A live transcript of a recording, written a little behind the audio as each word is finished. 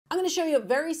I'm going to show you a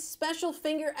very special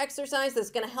finger exercise that's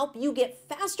going to help you get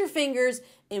faster fingers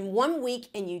in 1 week,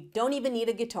 and you don't even need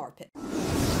a guitar pick.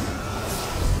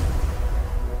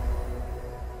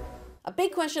 A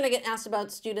big question I get asked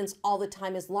about students all the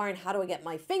time is, Lauren, how do I get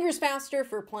my fingers faster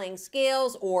for playing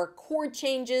scales or chord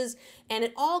changes? And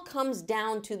it all comes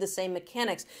down to the same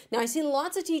mechanics. Now, I see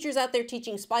lots of teachers out there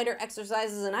teaching spider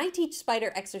exercises, and I teach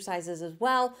spider exercises as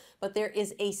well, but there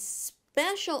is a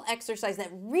special exercise that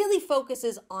really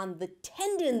focuses on the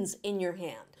tendons in your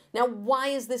hand. Now, why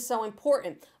is this so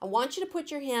important? I want you to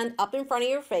put your hand up in front of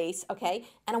your face, okay?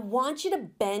 And I want you to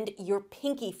bend your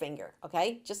pinky finger,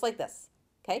 okay? Just like this,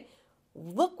 okay?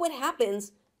 Look what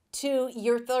happens to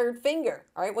your third finger,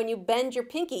 all right? When you bend your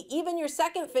pinky, even your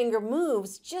second finger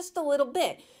moves just a little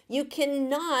bit. You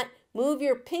cannot move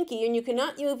your pinky and you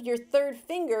cannot move your third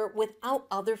finger without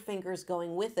other fingers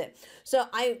going with it. So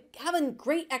I have a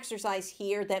great exercise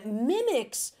here that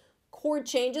mimics chord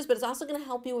changes, but it's also going to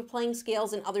help you with playing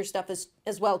scales and other stuff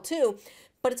as well too.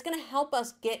 But it's going to help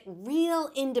us get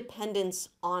real independence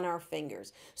on our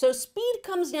fingers. So speed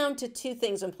comes down to two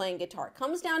things when playing guitar. It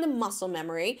comes down to muscle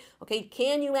memory. Okay,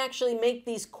 can you actually make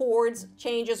these chords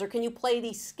changes, or can you play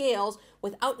these scales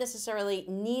without necessarily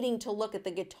needing to look at the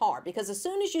guitar? Because as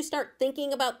soon as you start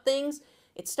thinking about things,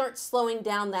 it starts slowing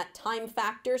down that time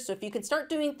factor. So if you can start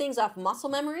doing things off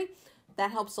muscle memory, that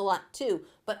helps a lot too.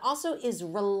 But also is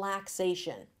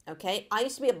relaxation. Okay, I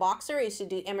used to be a boxer. I used to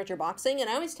do amateur boxing, and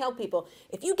I always tell people,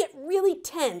 if you get really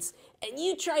tense and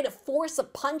you try to force a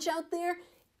punch out there,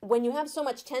 when you have so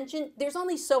much tension, there's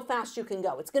only so fast you can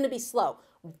go. It's going to be slow.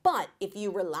 But if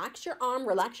you relax your arm,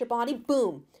 relax your body,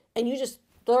 boom, and you just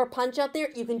throw a punch out there,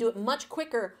 you can do it much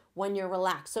quicker when you're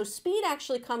relaxed. So speed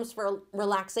actually comes for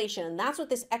relaxation, and that's what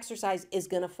this exercise is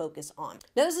going to focus on.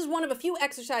 Now, this is one of a few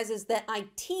exercises that I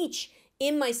teach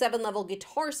in my 7-level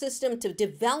guitar system to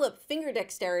develop finger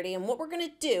dexterity. And what we're going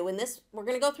to do in this, we're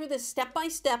going to go through this step by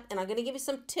step, and I'm going to give you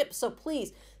some tips. So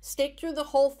please stick through the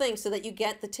whole thing so that you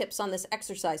get the tips on this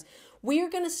exercise. We are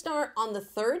going to start on the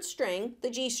 3rd string, the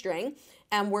G string,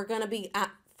 and we're going to be at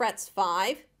frets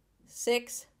 5,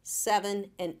 6,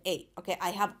 7, and 8. Okay, I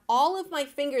have all of my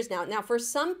fingers now. Now, for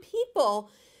some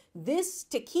people,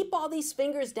 to keep all these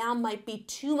fingers down might be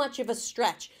too much of a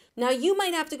stretch. Now, you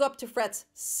might have to go up to frets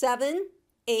 7,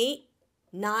 8,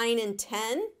 9, and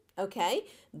 10, okay?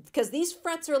 Because these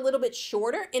frets are a little bit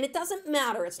shorter, and it doesn't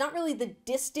matter. It's not really the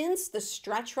distance, the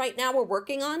stretch right now we're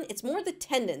working on. It's more the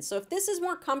tendons. So if this is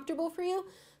more comfortable for you,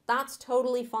 that's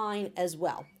totally fine as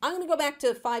well. I'm going to go back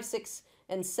to 5, 6,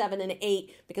 and 7, and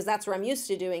 8 because that's where I'm used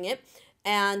to doing it.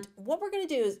 And what we're going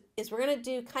to do is we're going to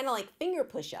do kind of like finger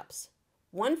push-ups.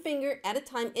 One finger at a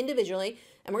time individually,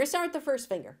 and we're going to start with the first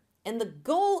finger. And the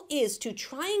goal is to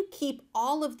try and keep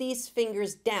all of these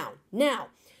fingers down. Now,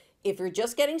 if you're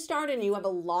just getting started and you have a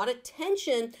lot of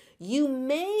tension, you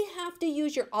may have to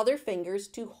use your other fingers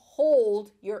to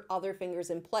hold your other fingers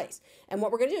in place. And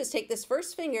what we're going to do is take this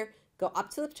first finger, go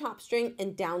up to the top string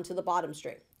and down to the bottom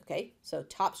string. Okay, so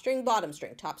top string, bottom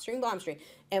string, top string, bottom string.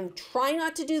 And try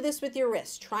not to do this with your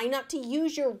wrist. Try not to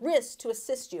use your wrist to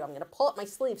assist you. I'm going to pull up my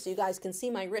sleeve so you guys can see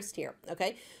my wrist here.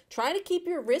 Okay, try to keep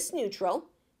your wrist neutral.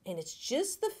 And it's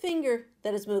just the finger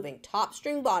that is moving. Top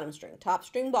string, bottom string, top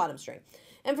string, bottom string.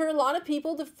 And for a lot of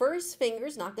people, the first finger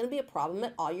is not going to be a problem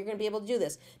at all. You're going to be able to do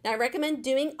this. Now, I recommend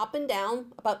doing up and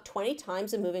down about 20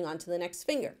 times and moving on to the next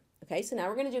finger. Okay, so now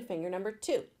we're going to do finger number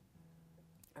 2.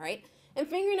 All right. And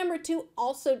finger number 2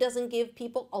 also doesn't give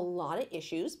people a lot of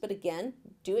issues, but again,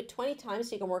 do it 20 times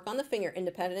so you can work on the finger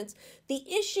independence. The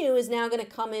issue is now going to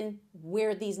come in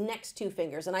where these next 2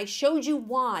 fingers, and I showed you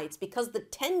why. It's because the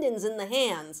tendons in the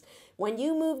hands, when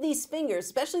you move these fingers,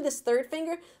 especially this third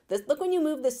finger, look when you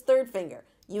move this third finger,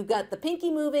 you've got the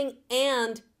pinky moving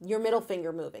and your middle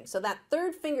finger moving. So that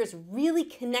third finger is really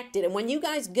connected, and when you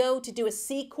guys go to do a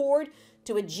C chord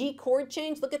to a G chord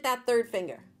change, look at that third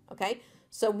finger, okay?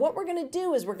 So what we're going to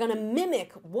do is we're going to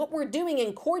mimic what we're doing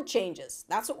in chord changes.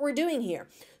 That's what we're doing here.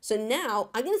 So now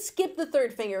I'm going to skip the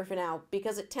third finger for now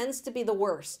because it tends to be the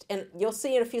worst. And you'll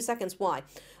see in a few seconds why.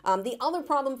 The other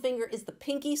problem finger is the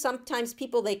pinky. Sometimes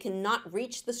people, they cannot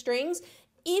reach the strings.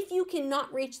 If you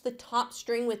cannot reach the top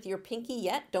string with your pinky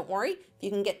yet, don't worry. If you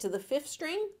can get to the 5th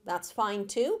string, that's fine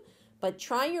too. But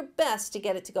try your best to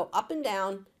get it to go up and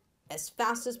down as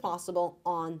fast as possible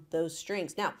on those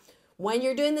strings. Now, when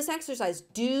you're doing this exercise,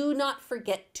 do not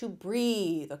forget to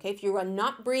breathe, okay? If you are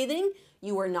not breathing,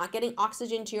 you are not getting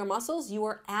oxygen to your muscles, you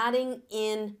are adding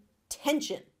in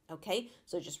tension, okay?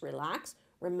 So just relax,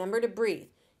 remember to breathe.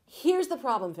 Here's the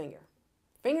problem finger.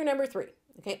 Finger number 3,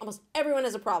 Okay, almost everyone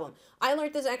has a problem. I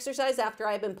learned this exercise after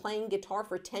I've been playing guitar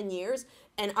for 10 years,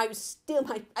 and I was still,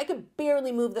 I could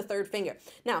barely move the third finger.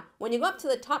 Now, when you go up to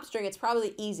the top string, it's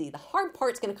probably easy. The hard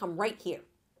part's gonna come right here,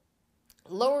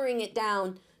 lowering it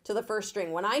down to the first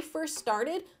string. When I first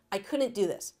started, I couldn't do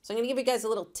this. So I'm gonna give you guys a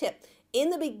little tip. In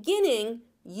the beginning,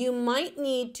 you might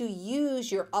need to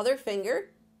use your other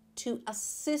finger to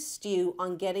assist you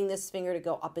on getting this finger to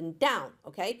go up and down,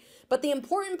 okay? But the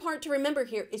important part to remember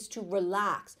here is to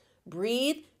relax.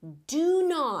 Breathe. Do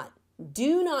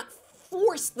not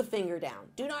force the finger down.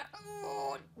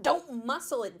 Don't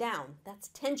muscle it down. That's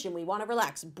tension. We want to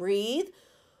relax. Breathe.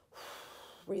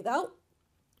 Breathe out.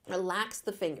 Relax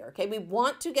the finger, okay? We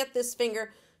want to get this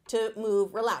finger to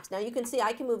move relaxed. Now you can see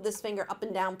I can move this finger up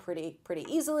and down pretty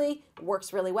easily. It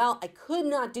works really well. I could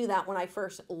not do that when I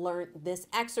first learned this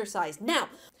exercise. Now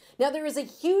there is a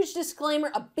huge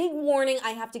disclaimer, a big warning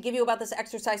I have to give you about this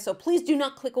exercise, so please do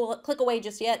not click away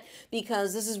just yet,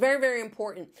 because this is very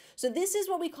important. So this is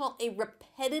what we call a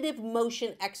repetitive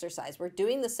motion exercise. We're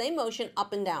doing the same motion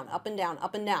up and down, up and down,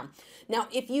 up and down. Now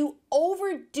if you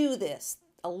overdo this,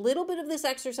 a little bit of this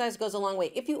exercise goes a long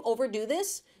way. If you overdo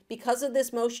this, because of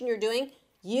this motion you're doing,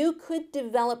 you could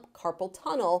develop carpal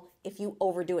tunnel if you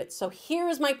overdo it. So here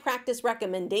is my practice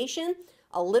recommendation.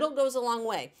 A little goes a long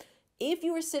way. If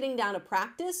you are sitting down to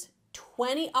practice,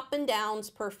 20 up and downs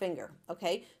per finger,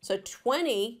 okay? So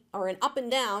 20 are an up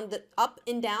and down,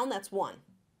 that's 1,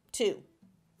 2,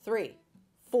 3,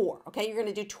 4, okay? You're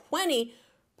gonna do 20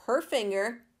 per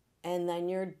finger and then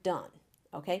you're done,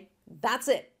 okay? That's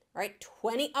it, right?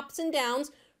 20 ups and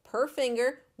downs per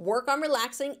finger. Work on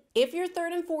relaxing. If your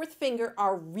third and fourth finger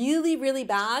are really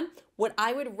bad, what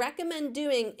I would recommend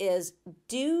doing is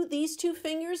do these two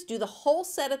fingers, do the whole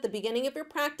set at the beginning of your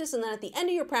practice, and then at the end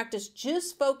of your practice,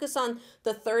 just focus on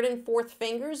the third and fourth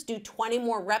fingers. Do 20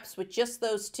 more reps with just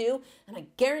those two, and I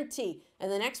guarantee in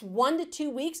the next 1 to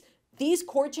 2 weeks, these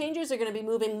chord changes are going to be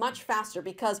moving much faster,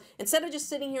 because instead of just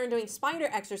sitting here and doing spider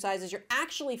exercises, you're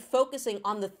actually focusing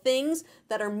on the things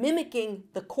that are mimicking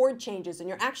the chord changes, and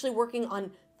you're actually working on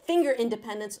finger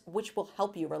independence, which will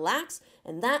help you relax,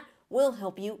 and that will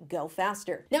help you go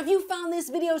faster. Now, if you found this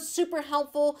video super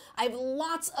helpful, I have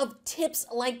lots of tips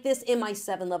like this in my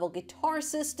 7-level guitar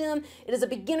system. It is a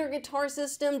beginner guitar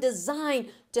system designed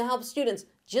to help students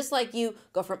just like you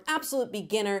go from absolute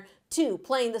beginner to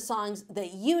playing the songs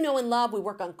that you know and love. We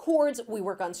work on chords, we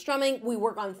work on strumming, we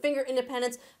work on finger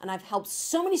independence, and I've helped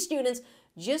so many students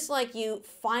just like you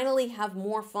finally have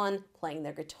more fun playing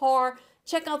their guitar.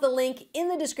 Check out the link in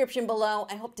the description below.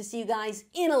 I hope to see you guys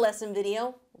in a lesson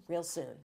video real soon.